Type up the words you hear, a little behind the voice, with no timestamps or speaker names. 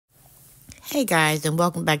Hey guys, and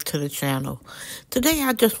welcome back to the channel. Today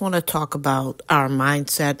I just want to talk about our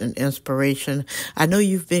mindset and inspiration. I know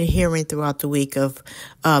you've been hearing throughout the week of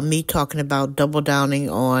me talking about double downing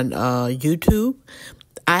on YouTube.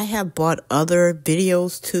 I have brought other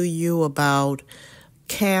videos to you about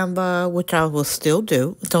Canva, which I will still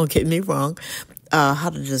do, don't get me wrong, how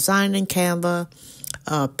to design in Canva,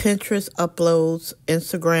 Pinterest uploads,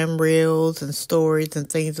 Instagram reels and stories and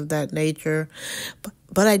things of that nature.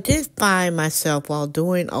 But I did find myself while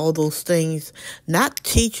doing all those things, not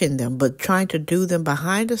teaching them, but trying to do them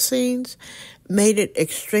behind the scenes, made it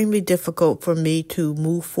extremely difficult for me to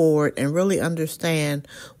move forward and really understand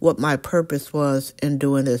what my purpose was in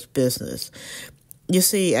doing this business. You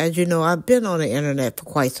see, as you know, I've been on the internet for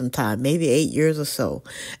quite some time, maybe 8 years or so.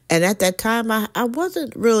 And at that time, I was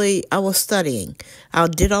studying. I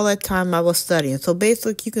did all that time I was studying. So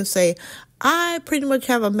basically, you can say I pretty much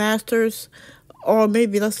have a master's, or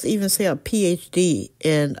maybe let's even say a PhD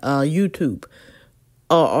in YouTube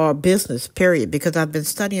or business, period, because I've been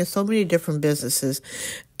studying so many different businesses,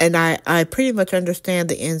 and I pretty much understand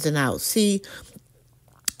the ins and outs. See,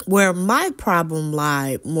 where my problem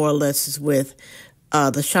lied more or less is with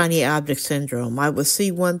the shiny object syndrome. I would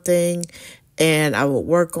see one thing and I would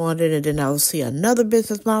work on it, and then I would see another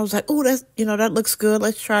business model. I was like, oh, that looks good.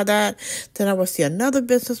 Let's try that. Then I would see another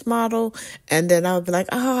business model, and then I would be like,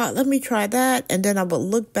 let me try that. And then I would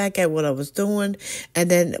look back at what I was doing,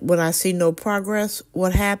 and then when I see no progress,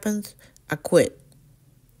 what happens? I quit.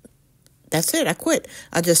 That's it. I quit.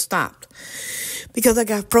 I just stopped because I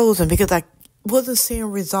got frozen, because I wasn't seeing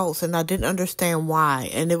results, and I didn't understand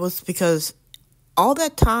why. And it was because all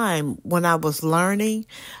that time when I was learning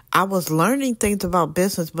things about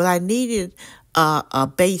business, but I needed a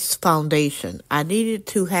base foundation. I needed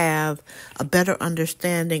to have a better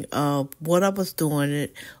understanding of what I was doing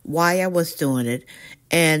it, why I was doing it,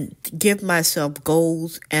 and give myself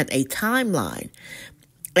goals and a timeline.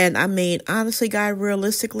 And I mean, honestly, guys,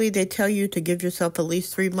 realistically, they tell you to give yourself at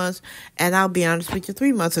least 3 months. And I'll be honest with you,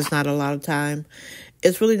 3 months is not a lot of time.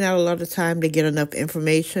 It's really not a lot of time to get enough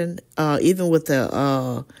information, even with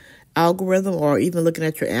the algorithm, or even looking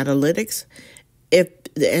at your analytics.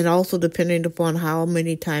 And also depending upon how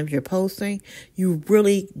many times you're posting, you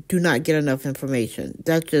really do not get enough information.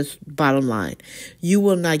 That's just bottom line. You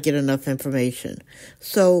will not get enough information.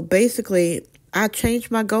 So basically, I changed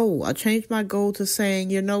my goal. I changed my goal to saying,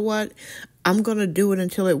 you know what? I'm going to do it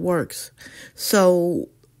until it works. So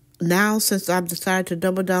now, since I've decided to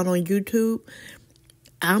double down on YouTube,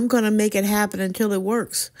 I'm going to make it happen until it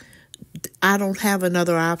works. I don't have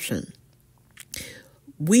another option.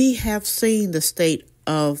 We have seen the state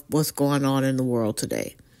of what's going on in the world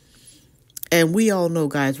today. And we all know,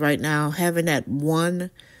 guys, right now, having that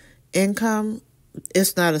one income,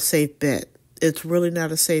 it's not a safe bet. It's really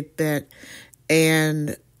not a safe bet.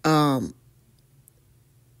 And at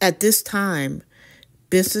this time,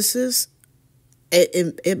 businesses,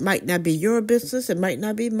 it might not be your business. It might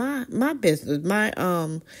not be my business, my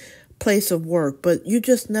place of work. But you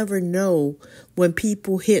just never know when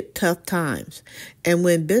people hit tough times. And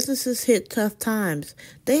when businesses hit tough times,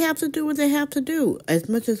 they have to do what they have to do. As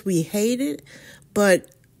much as we hate it, but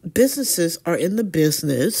businesses are in the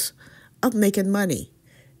business of making money.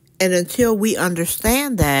 And until we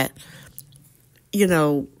understand that,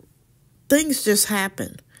 things just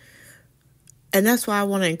happen. And that's why I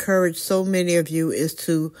want to encourage so many of you is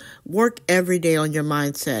to work every day on your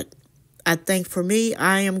mindset. I think for me,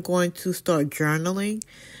 I am going to start journaling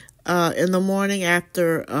in the morning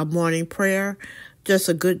after a morning prayer. Just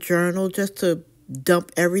a good journal, just to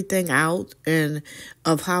dump everything out and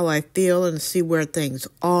of how I feel and see where things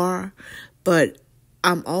are. But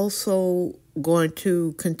I'm also going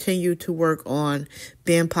to continue to work on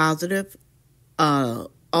being positive.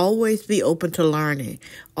 Always be open to learning.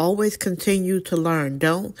 Always continue to learn.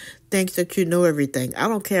 Don't think that you know everything. I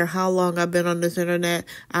don't care how long I've been on this internet.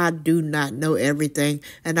 I do not know everything,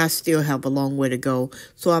 and I still have a long way to go.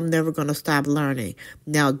 So I'm never going to stop learning.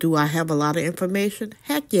 Now, do I have a lot of information?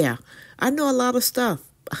 Heck yeah. I know a lot of stuff,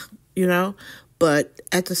 but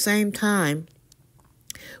at the same time,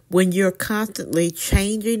 when you're constantly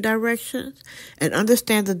changing directions, and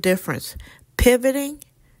understand the difference, pivoting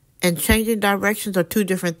and changing directions are two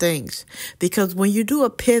different things. Because when you do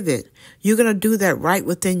a pivot, you're going to do that right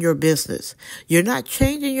within your business. You're not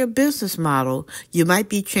changing your business model. You might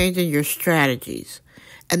be changing your strategies.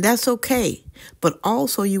 And that's okay. But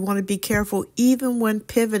also you want to be careful even when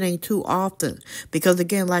pivoting too often. Because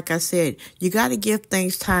again, like I said, you got to give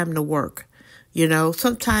things time to work.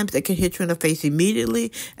 Sometimes it can hit you in the face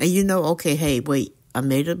immediately. And okay, hey, wait. I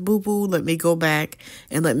made a boo-boo. Let me go back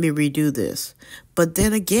and let me redo this. But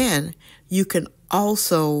then again, you can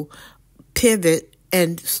also pivot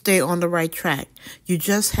and stay on the right track. You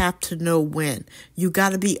just have to know when. You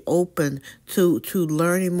got to be open to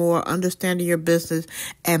learning more, understanding your business,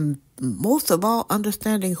 and most of all,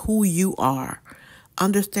 understanding who you are.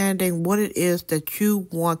 Understanding what it is that you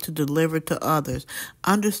want to deliver to others.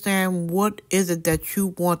 Understand what is it that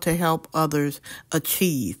you want to help others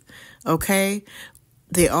achieve. Okay?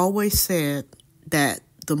 They always said that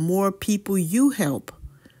the more people you help,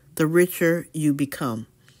 the richer you become.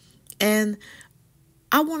 And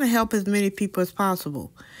I want to help as many people as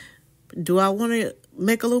possible. Do I want to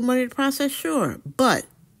make a little money in the process? Sure. But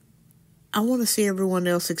I want to see everyone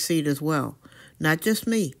else succeed as well. Not just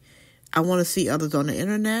me. I want to see others on the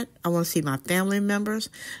internet. I want to see my family members.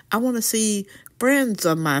 I want to see friends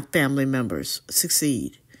of my family members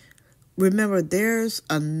succeed. Remember, there's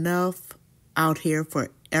enough out here for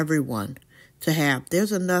everyone to have.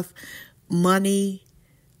 There's enough money,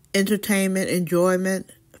 entertainment,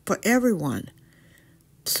 enjoyment for everyone.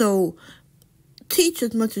 So teach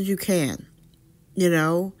as much as you can,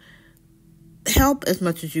 help as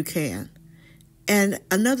much as you can. And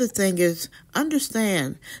another thing is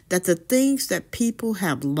understand that the things that people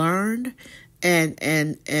have learned and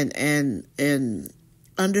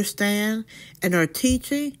understand and are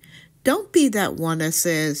teaching, don't be that one that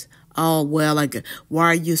says, oh, well, why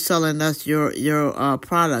are you selling us your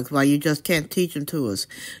products? Why you just can't teach them to us?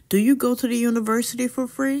 Do you go to the university for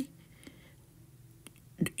free?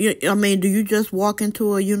 I mean, do you just walk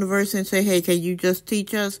into a university and say, hey, can you just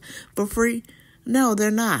teach us for free? No,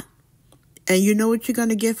 they're not. And you know what you're going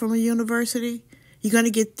to get from a university? You're going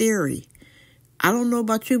to get theory. I don't know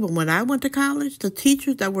about you, but when I went to college, the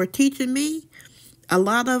teachers that were teaching me, a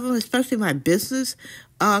lot of them, especially my business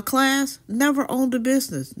class, never owned a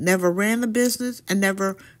business, never ran a business, and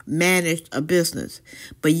never managed a business.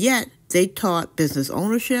 But yet, they taught business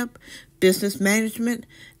ownership, business management,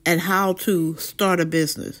 and how to start a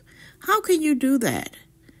business. How can you do that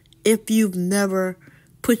if you've never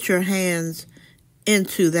put your hands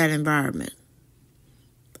into that environment?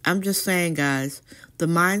 I'm just saying, guys, the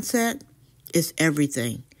mindset is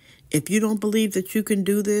everything. If you don't believe that you can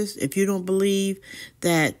do this, if you don't believe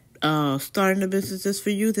that starting a business is for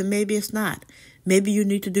you, then maybe it's not. Maybe you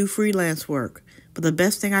need to do freelance work. But the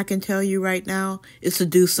best thing I can tell you right now is to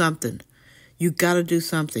do something. You got to do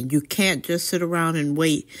something. You can't just sit around and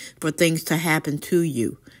wait for things to happen to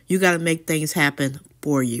you. You got to make things happen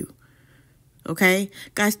for you. Okay?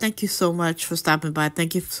 Guys, thank you so much for stopping by.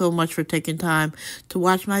 Thank you so much for taking time to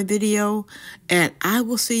watch my video. And I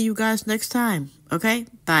will see you guys next time. Okay?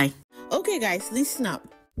 Bye. Okay, guys, listen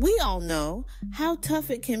up. We all know how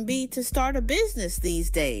tough it can be to start a business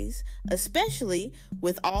these days, especially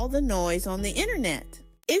with all the noise on the internet.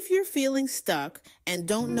 If you're feeling stuck and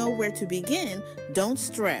don't know where to begin, don't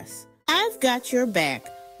stress. I've got your back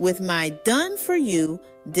with my done-for-you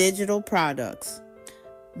digital products.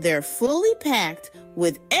 They're fully packed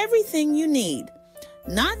with everything you need,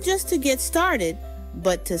 not just to get started,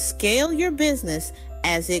 but to scale your business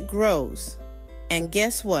as it grows. And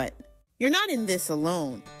guess what? You're not in this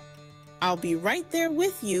alone. I'll be right there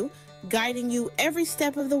with you, guiding you every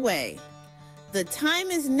step of the way. The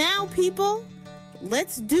time is now, people.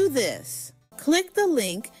 Let's do this. Click the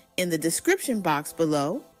link in the description box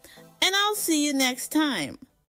below, and I'll see you next time.